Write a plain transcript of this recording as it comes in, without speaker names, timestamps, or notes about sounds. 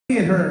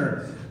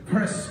Theater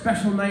for a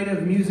special night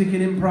of music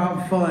and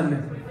improv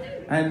fun.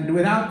 And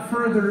without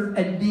further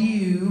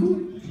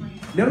ado,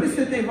 notice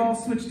that they've all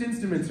switched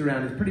instruments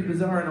around. It's pretty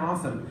bizarre and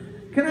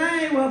awesome. Can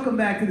I welcome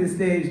back to the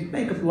stage,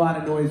 make a lot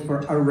of noise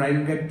for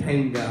Oranga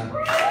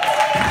Tanga.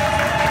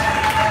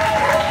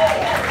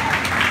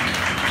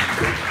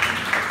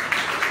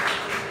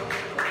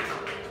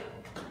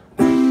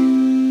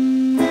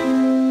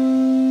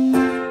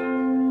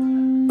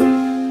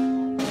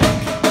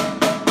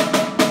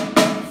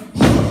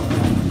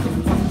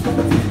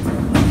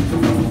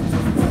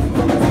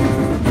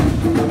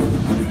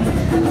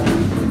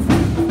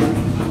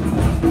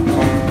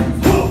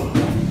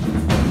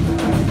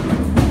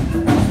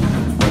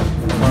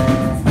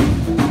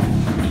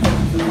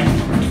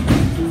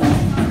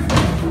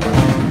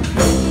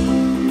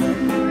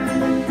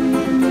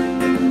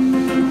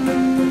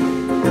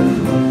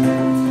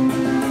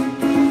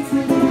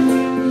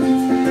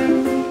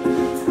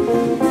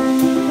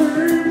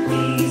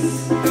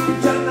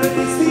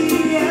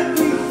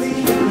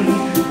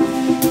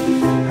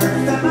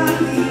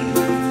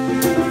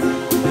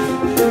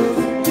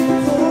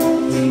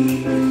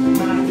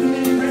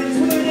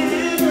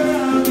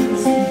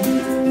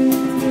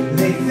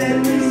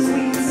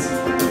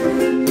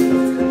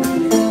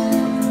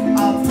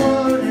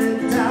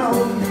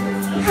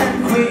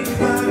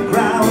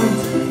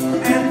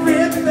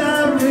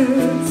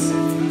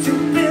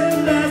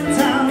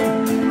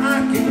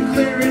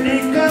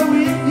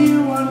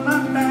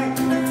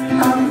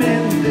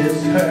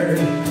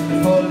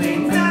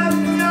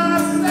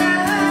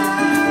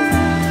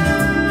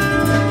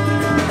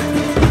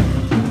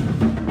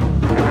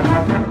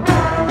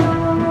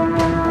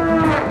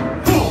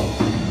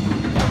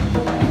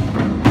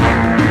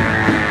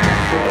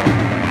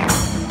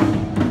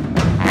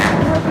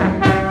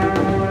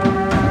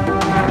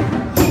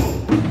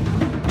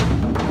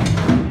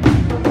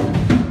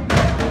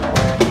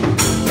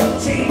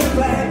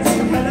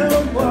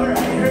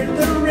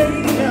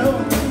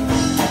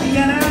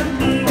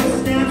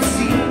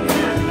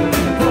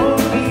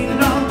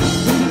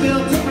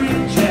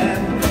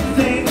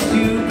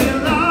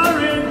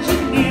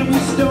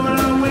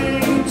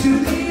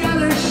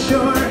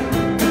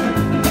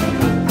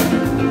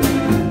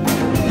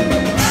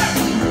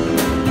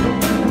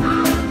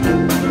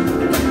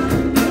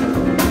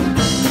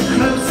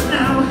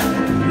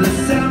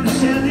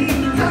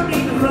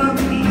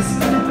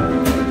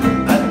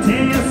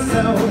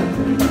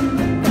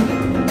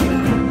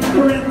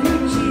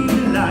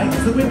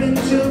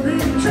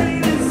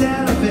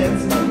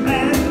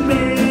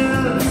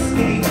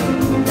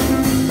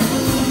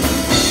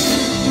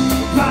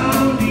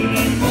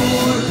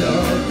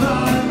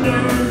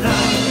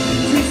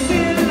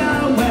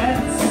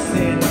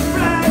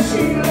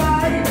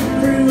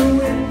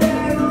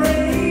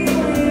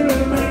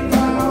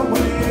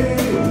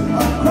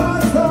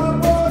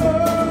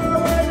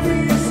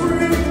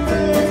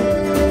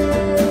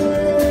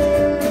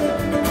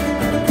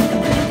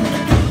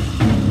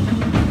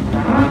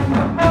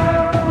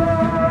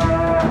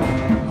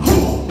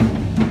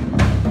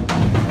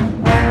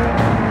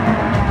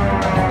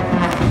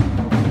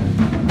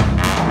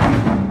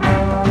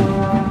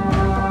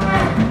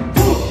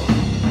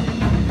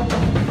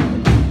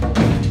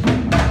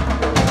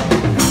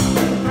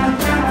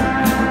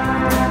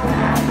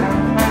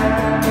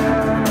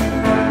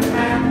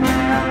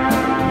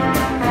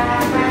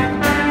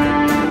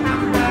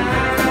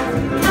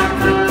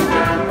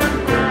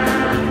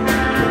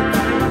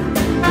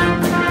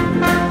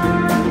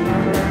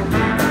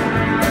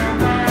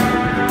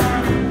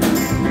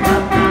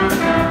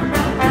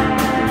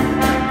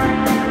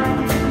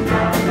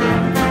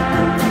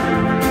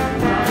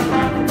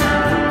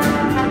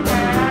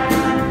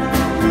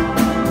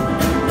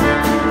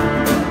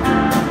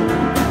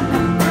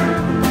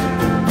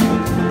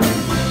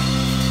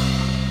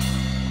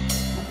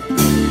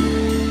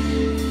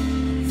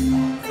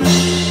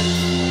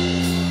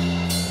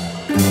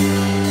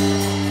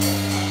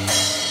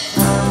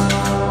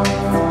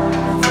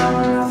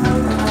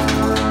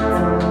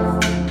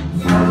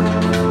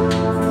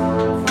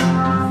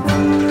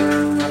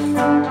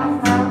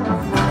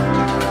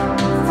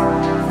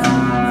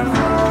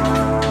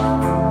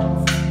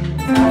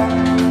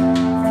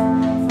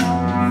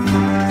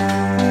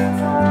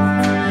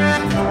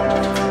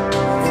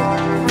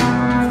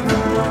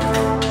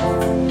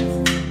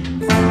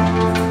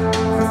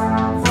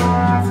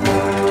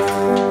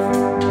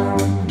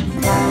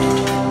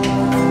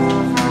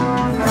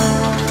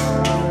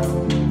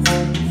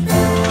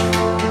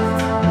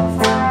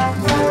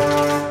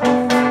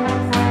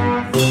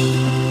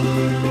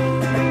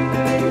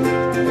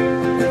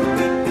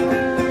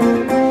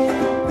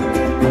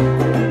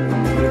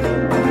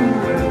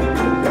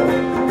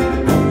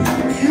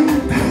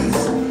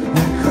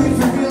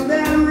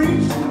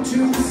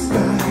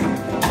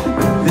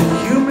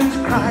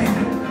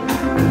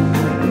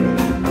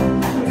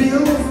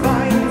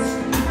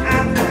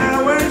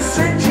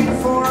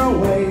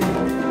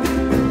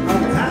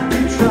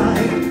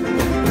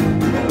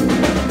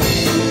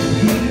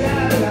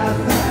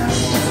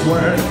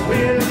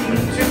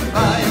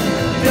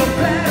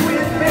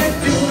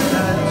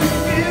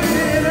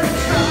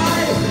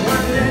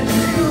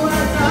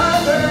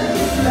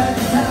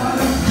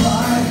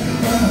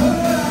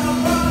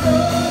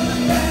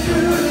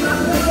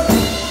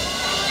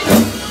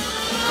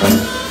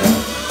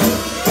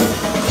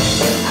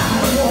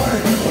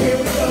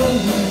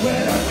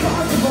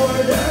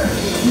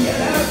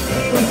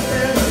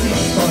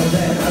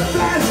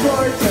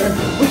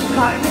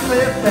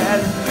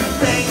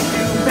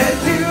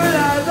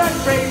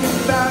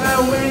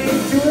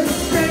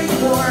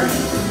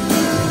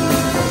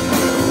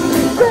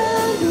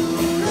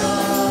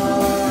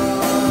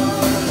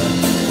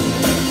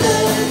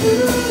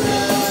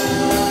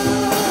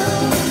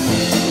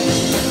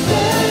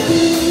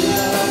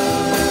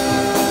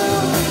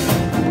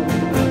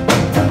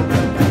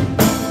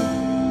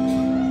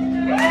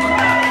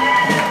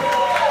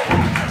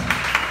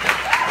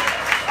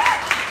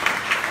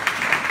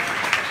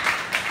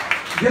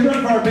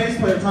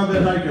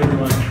 that hike,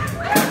 everyone.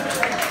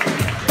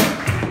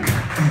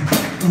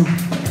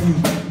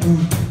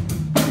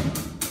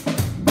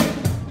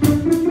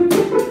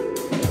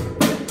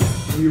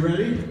 Are you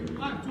ready?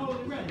 I'm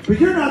totally ready. But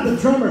you're not the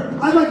drummer.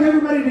 I'd like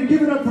everybody to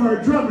give it up for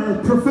our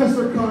drummer,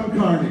 Professor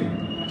Concarney.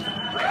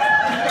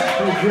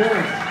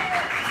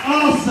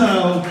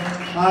 Also,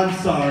 I'm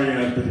sorry,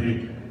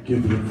 Anthony.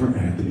 Give it up for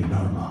Anthony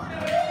Normand.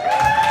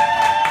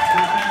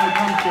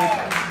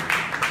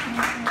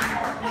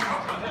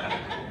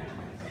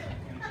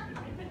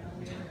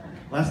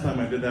 Last time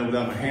I did that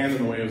without my hand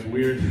in the way, it was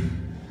weird.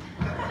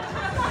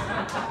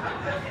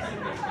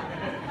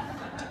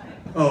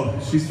 Oh,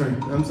 she's trying.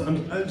 I'm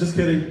just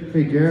kidding.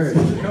 Hey, Jared.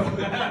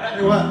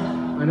 Hey, what?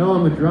 I know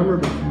I'm a drummer,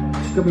 but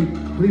could we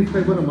please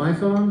play one of my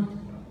songs?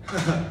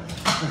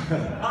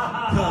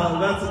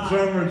 That's a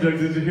drummer joke.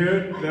 Did you hear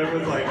it?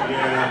 Everyone's like,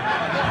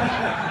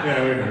 yeah.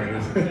 Yeah, we heard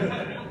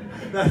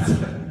it. That's,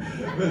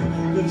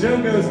 the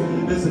joke is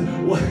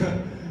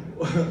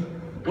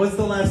what's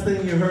the last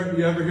thing you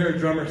ever hear a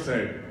drummer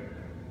say?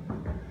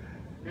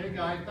 Hey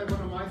guys, play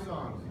one of my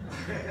songs.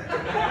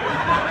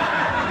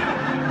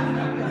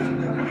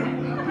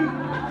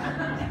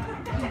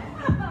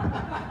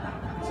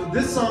 So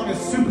this song is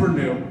super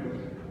new.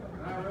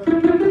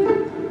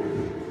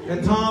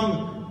 And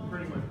Tom,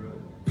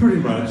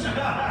 pretty much.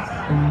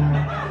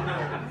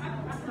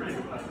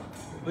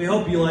 We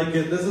hope you like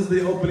it. This is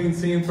the opening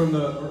scene from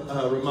the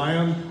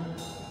Ramayana,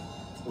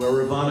 where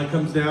Ravana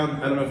comes down.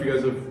 I don't know if you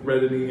guys have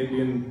read any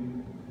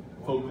Indian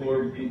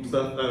folklore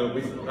stuff.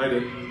 I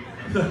did.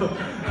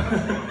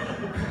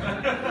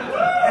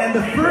 And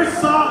the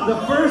first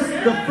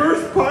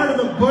part of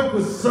the book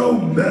was so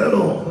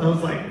metal. I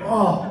was like,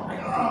 oh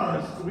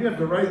gosh, we have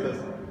to write this.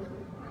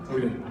 So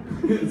we did.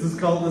 This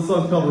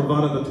song's called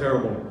Ravana the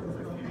Terrible.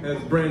 And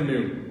it's brand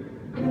new.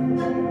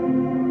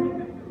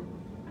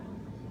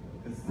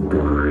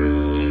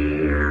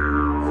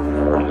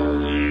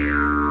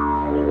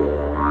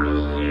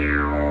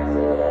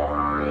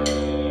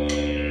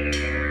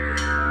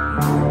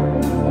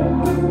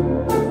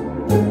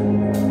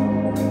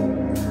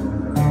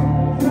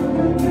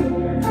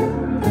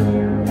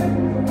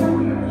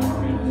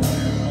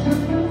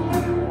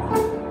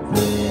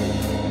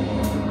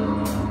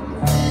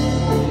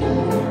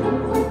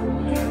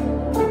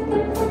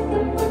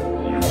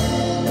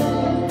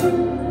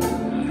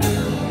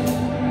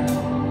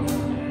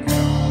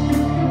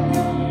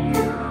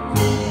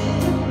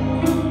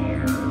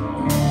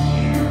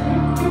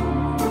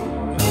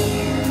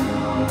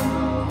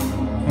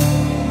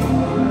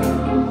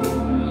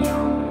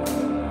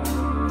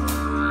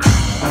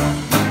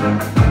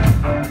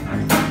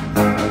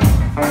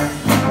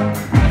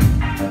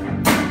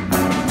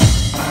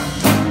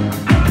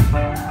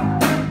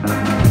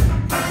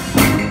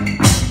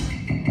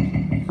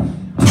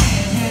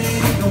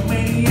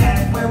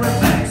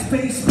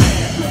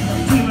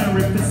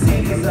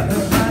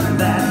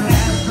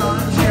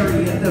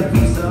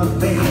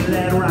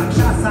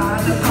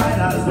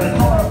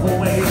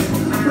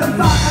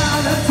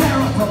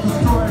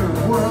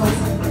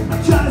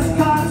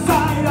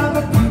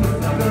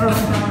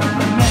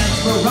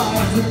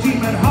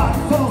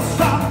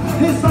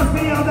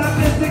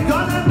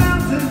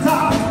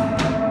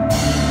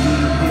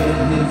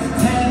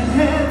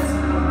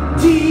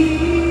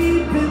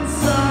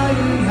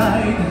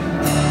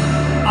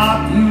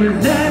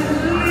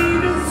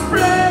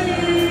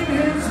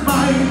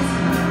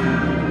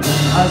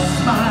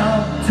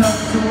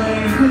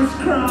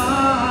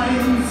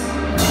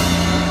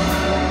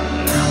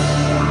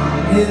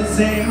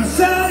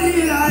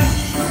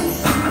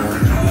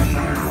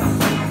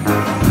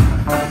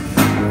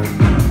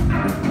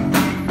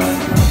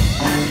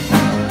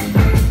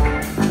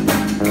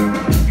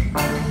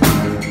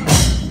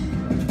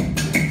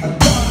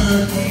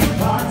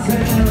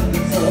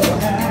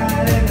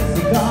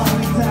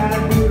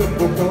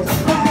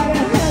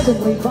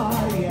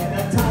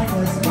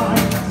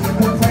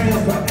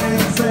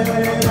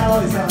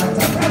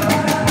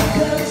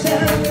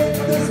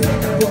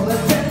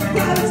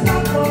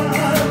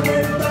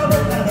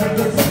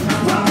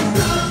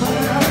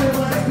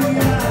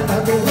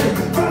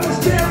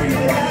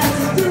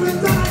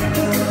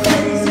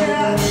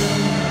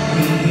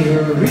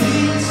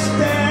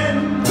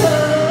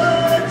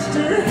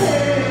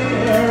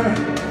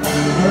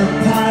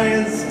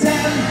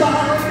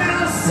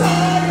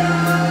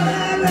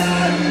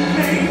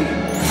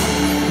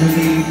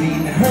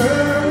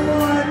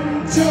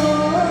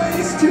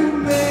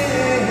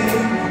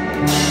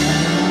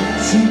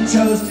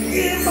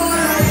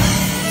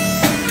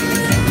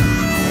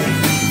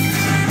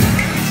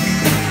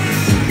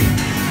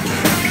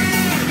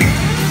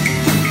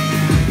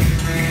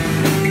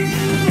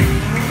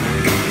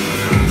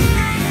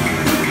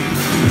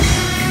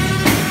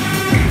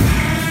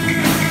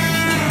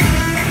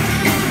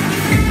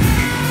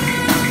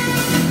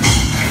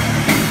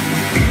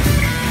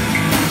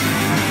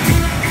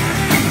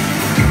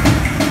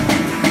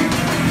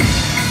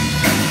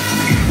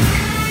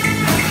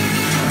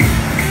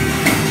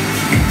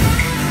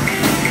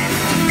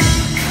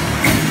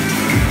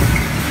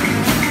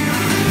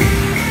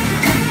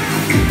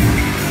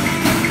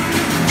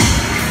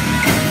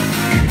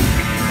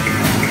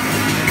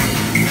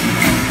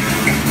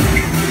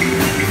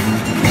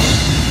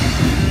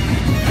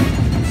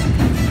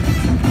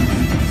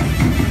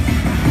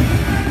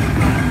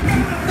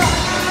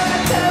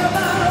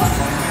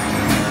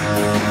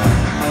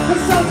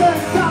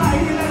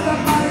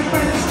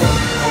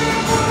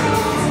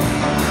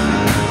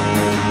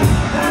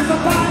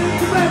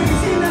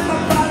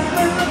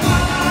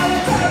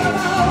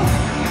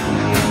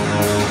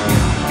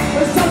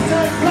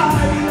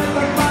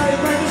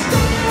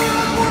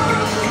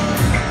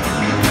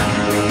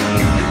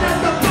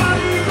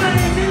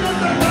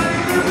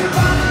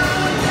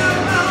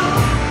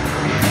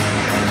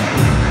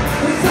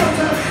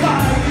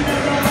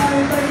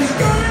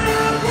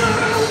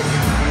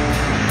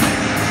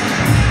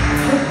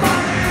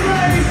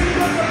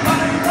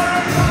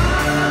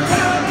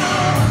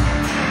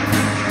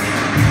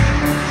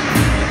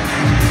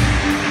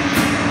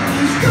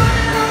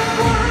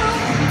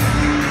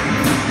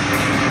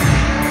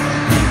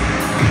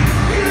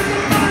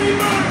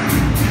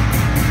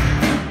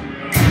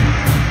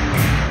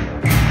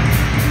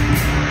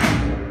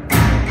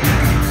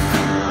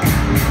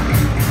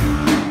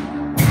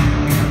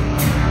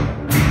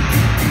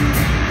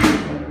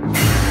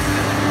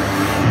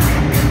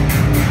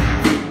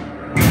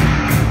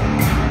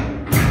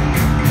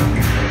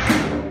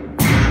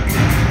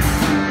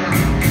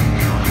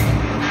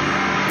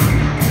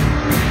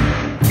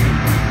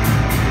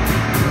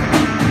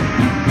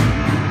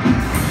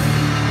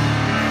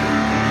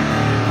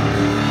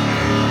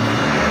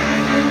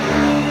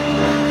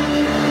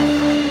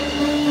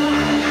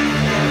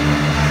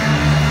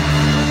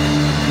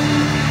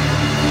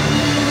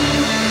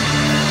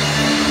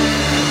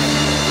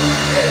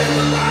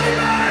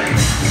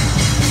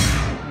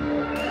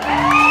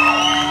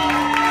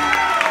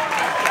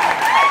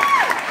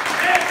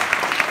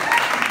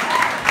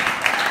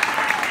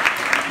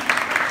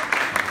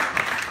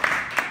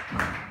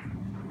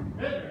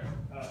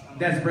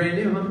 That's brand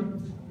new,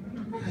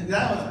 huh?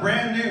 That was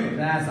brand new.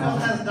 That's Still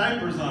awesome. has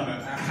diapers on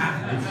it.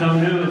 It's so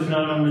new, it's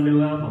not on the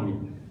new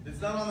album.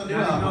 It's not on the new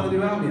Not album. on the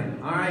new album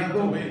yet. All right,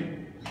 cool. Wait.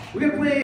 We're gonna play.